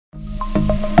Hello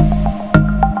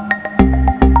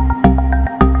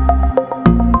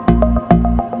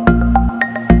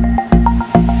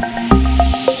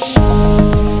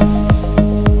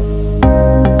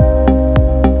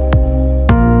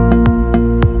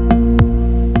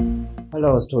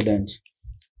students,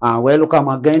 welcome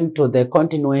again to the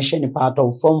continuation part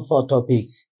of Form 4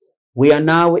 topics. We are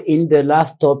now in the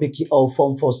last topic of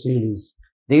Form 4 series.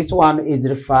 This one is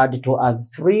referred to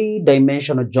as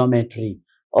three-dimensional geometry,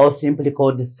 or simply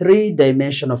called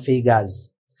three-dimensional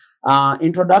figures.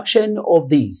 Introduction of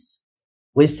this,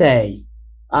 we say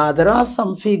there are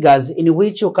some figures in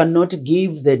which you cannot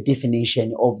give the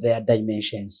definition of their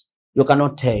dimensions. You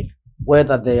cannot tell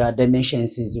whether their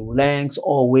dimensions is length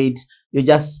or width. You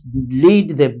just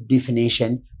lead the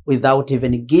definition without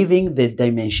even giving the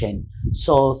dimension.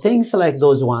 So things like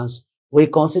those ones, we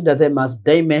consider them as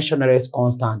dimensionless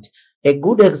constant. A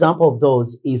good example of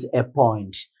those is a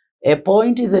point. A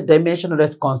point is a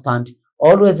dimensionless constant,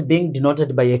 always being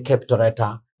denoted by a capital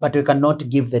letter, but we cannot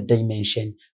give the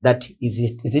dimension. That is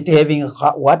it having,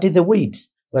 what is the width?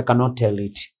 We cannot tell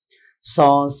it.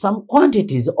 So some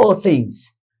quantities or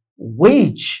things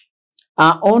which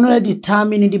are only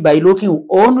determined by looking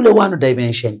only one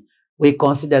dimension, we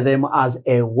consider them as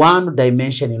a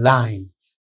one-dimension line.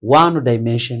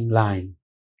 One-dimension line.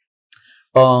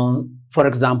 For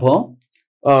example,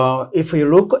 if we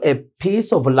look at a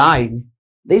piece of line,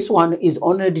 this one is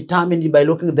only determined by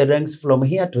looking at the length from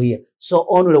here to here. So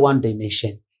only one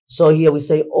dimension. So here we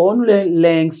say only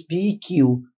length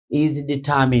PQ is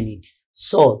determined.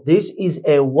 So this is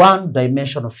a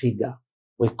one-dimensional figure,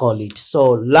 we call it.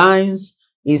 So lines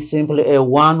is simply a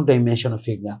one-dimensional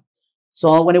figure.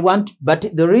 So when we want, but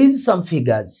there is some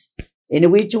figures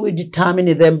in which we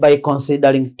determine them by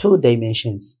considering two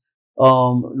dimensions,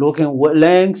 looking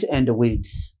lengths and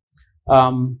widths.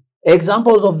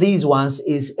 Examples of these ones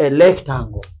is a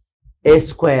rectangle, a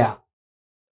square,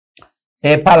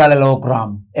 a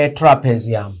parallelogram, a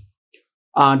trapezium.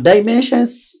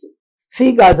 Dimensions,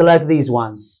 figures like these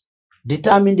ones,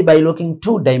 determined by looking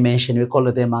two dimensions, we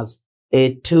call them as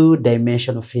a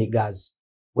two-dimensional figures.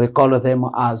 We call them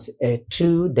as a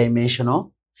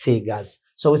two-dimensional figures.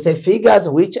 So we say figures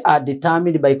which are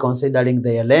determined by considering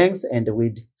their length and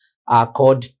width are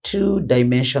called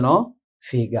two-dimensional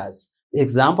figures.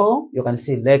 Example, you can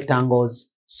see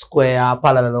rectangles, square,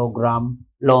 parallelogram,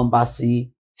 rhombus,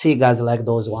 figures like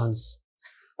those ones.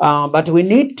 But we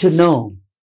need to know,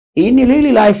 in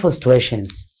real life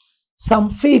situations, some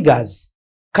figures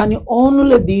can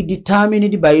only be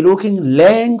determined by looking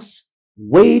lengths,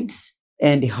 widths,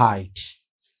 and height.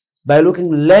 By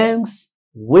looking lengths,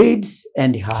 widths,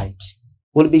 and height.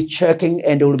 We'll be checking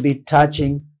and we'll be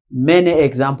touching many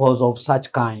examples of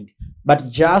such kind. But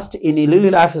just in a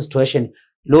real life situation,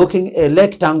 looking a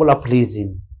rectangular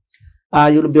prism,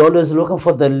 you'll be always looking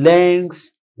for the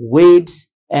lengths, widths,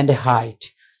 and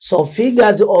height. So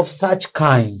figures of such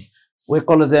kind, we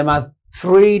call them as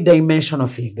three-dimensional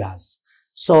figures.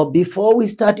 So before we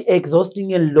start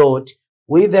exhausting a lot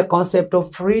with the concept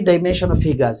of three-dimensional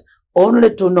figures,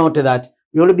 only to note that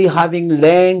you'll be having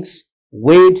lengths,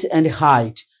 widths, and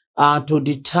height to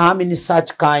determine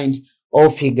such kind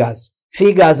of figures.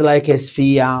 Figures like a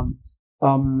sphere,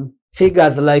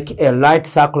 figures like a right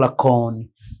circular cone.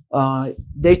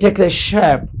 They take a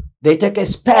shape, they take a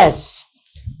space.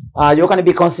 You can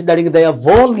be considering their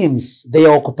volumes they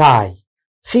occupy.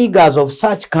 Figures of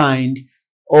such kind,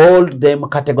 all them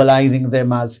categorizing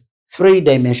them as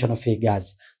three-dimensional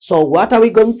figures. So what are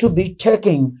we going to be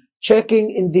checking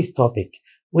in this topic?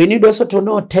 We need also to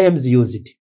know terms used.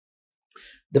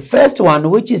 The first one,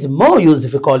 which is more used,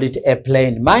 if we call it a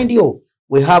plane. Mind you,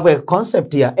 we have a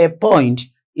concept here. A point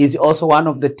is also one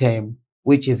of the terms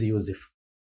which is used.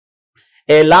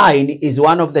 A line is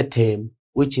one of the terms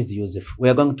which is used. We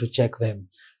are going to check them.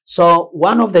 So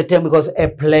one of the terms, because a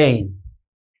plane.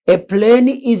 A plane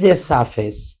is a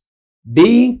surface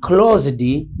being closed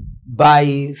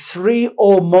by three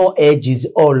or more edges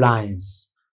or lines.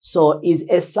 So is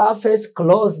a surface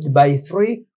closed by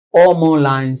three or more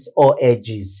lines or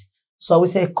edges. So we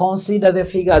say consider the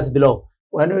figures below.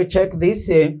 When we check this,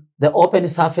 the open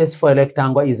surface for a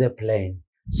rectangle is a plane.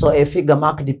 So a figure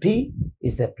marked P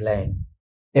is a plane.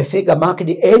 A figure marked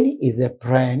N is a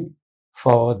plane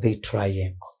for the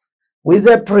triangle. With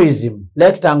a prism,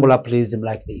 rectangular prism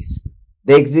like this,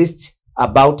 there exist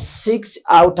about 6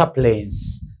 outer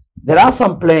planes. There are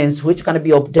some planes which can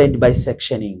be obtained by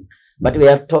sectioning, but we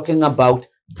are talking about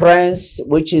planes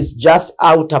which is just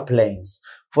outer planes.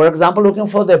 For example, looking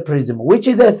for the prism, which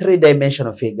is a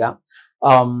three-dimensional figure,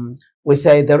 we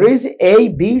say there is A,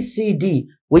 B, C, D,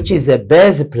 which is a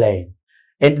base plane.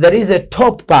 And there is a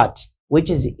top part,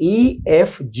 which is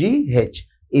EFGH,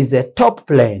 is a top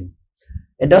plane.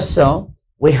 And also,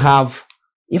 we have,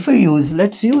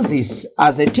 let's use this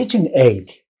as a teaching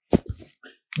aid.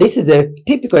 This is a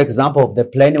typical example of the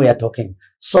plane we are talking.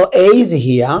 So A is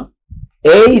here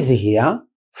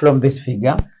from this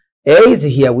figure. A is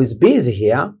here with B is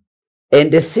here,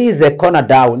 and C is the corner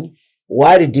down,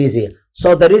 while D is here.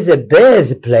 So there is a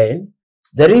base plane,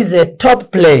 there is a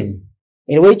top plane,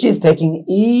 in which is taking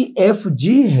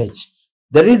EFGH.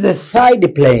 There is a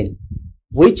side plane,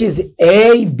 which is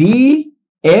ABFE.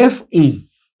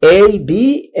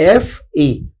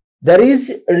 ABFE. There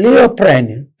is a little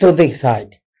plane to this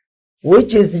side,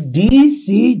 which is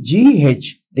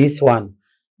DCGH, this one.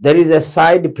 There is a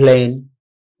side plane,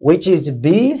 which is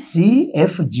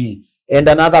BCFG, and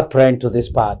another plane to this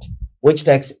part, which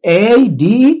takes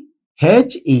ADHE.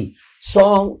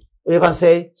 So we can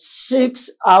say 6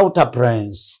 outer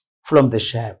planes from the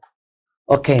shape.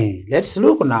 Okay, let's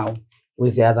look now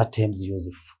with the other terms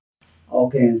used.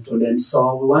 Okay, students,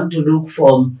 so we want to look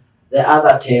from the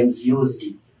other terms used.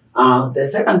 The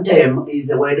second term is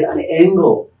the word an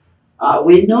angle.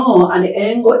 We know an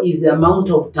angle is the amount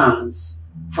of turns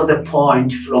for the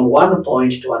point from one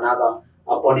point to another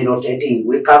upon rotating.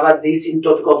 We covered this in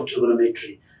topic of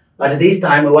trigonometry, but this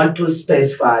time we want to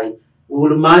specify. We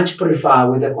will much prefer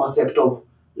with the concept of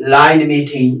line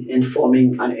meeting and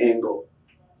forming an angle.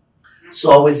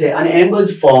 So we say an angle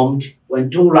is formed when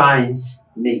two lines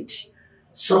meet.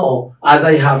 So as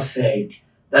I have said,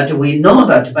 that we know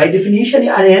that by definition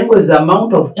an angle is the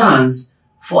amount of turns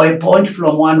for a point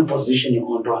from one position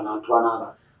onto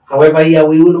another. However, here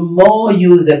we will more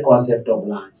use the concept of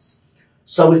lines.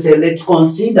 So we say, let's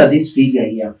consider this figure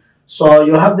here. So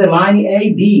you have the line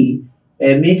AB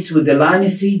meets with the line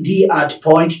CD at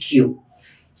point Q.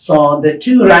 So the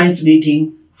two lines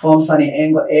meeting forms an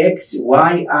angle X,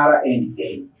 Y, R, and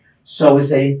A. So we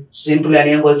say simply an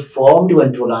angle is formed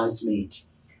when two lines meet.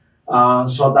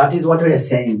 So that is what we are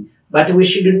saying. But we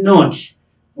should note,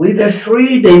 with the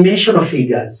three-dimensional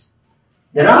figures,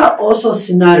 there are also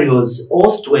scenarios or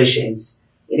situations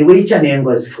in which an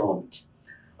angle is formed.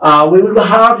 We will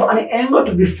have an angle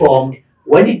to be formed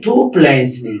when two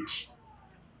planes meet.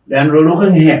 Then we're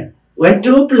looking here. When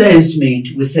two planes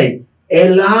meet, we say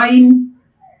an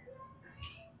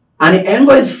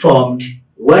angle is formed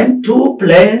when two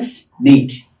planes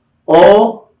meet,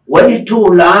 or when two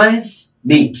lines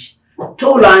meet.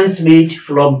 Two lines meet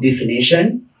from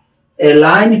definition. A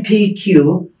line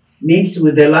PQ meets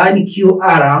with the line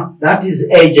QR, that is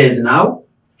edges now,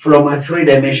 from a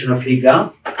three-dimensional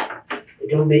figure.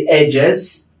 It will be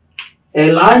edges.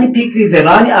 A line PQ is the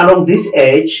line along this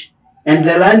edge, and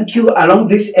the line Q along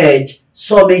this edge,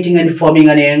 so meeting and forming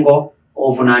an angle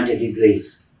of 90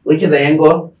 degrees, which is the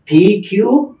angle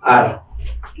PQR.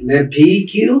 The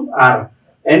PQR.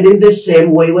 And in the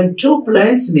same way, when two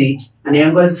planes meet, an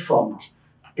angle is formed.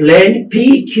 Plane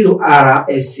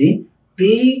PQRS,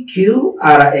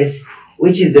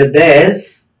 which is the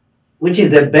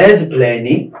base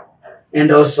plane,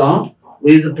 and also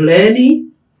with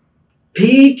plane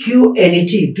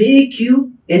PQNT,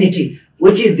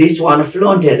 which is this one,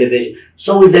 front elevation.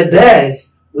 So with the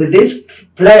base, with this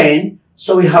plane,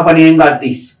 so we have an angle at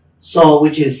this. So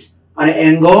which is an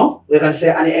angle, we can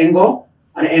say an angle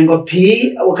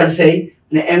P, we can say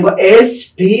an angle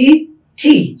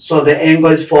SPT. So the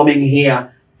angle is forming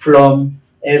here from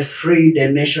a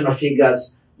three-dimensional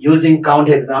figures using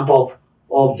counterexample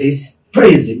of this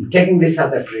prism, taking this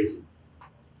as a prism.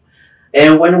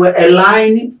 And when a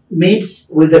line meets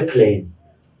with a plane,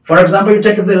 for example, you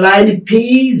take the line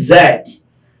PZ.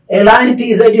 A line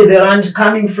PZ is the line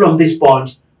coming from this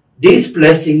point,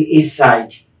 displacing each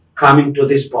side, coming to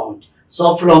this point.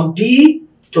 So from P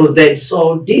to Z,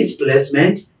 so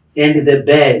displacement and the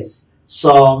base,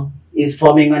 so is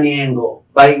forming an angle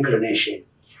by inclination.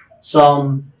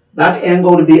 So that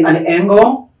angle will be an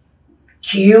angle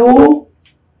Q.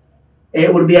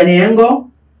 It will be an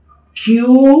angle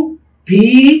QPZ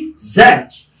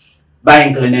by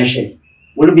inclination.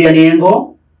 Will it be an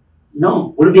angle?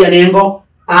 No. Will it be an angle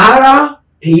RPZ?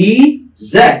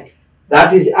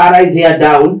 That is R is here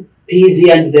down, P is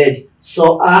here and Z.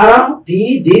 So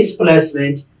RP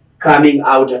displacement coming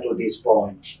out to this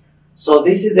point. So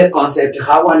this is the concept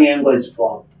how an angle is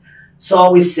formed.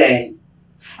 So we say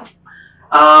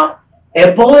a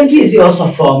point is also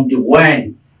formed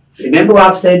when, remember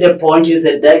I've said the point is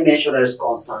a dimensional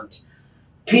constant.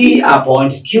 P are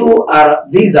points, Q are,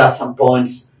 these are some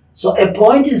points. So a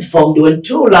point is formed when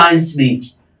two lines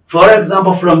meet. For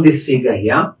example, from this figure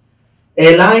here,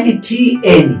 a line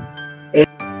TN. The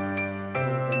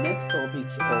next topic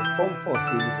of Form 4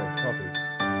 series of topics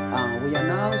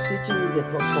switching with the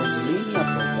topic of linear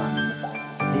programming.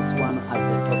 This one has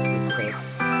the topic itself,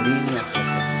 linear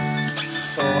programming.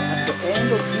 So at the end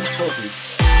of this topic,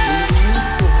 we need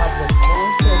to have the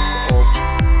concepts of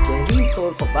the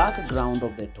historical background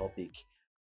of the topic.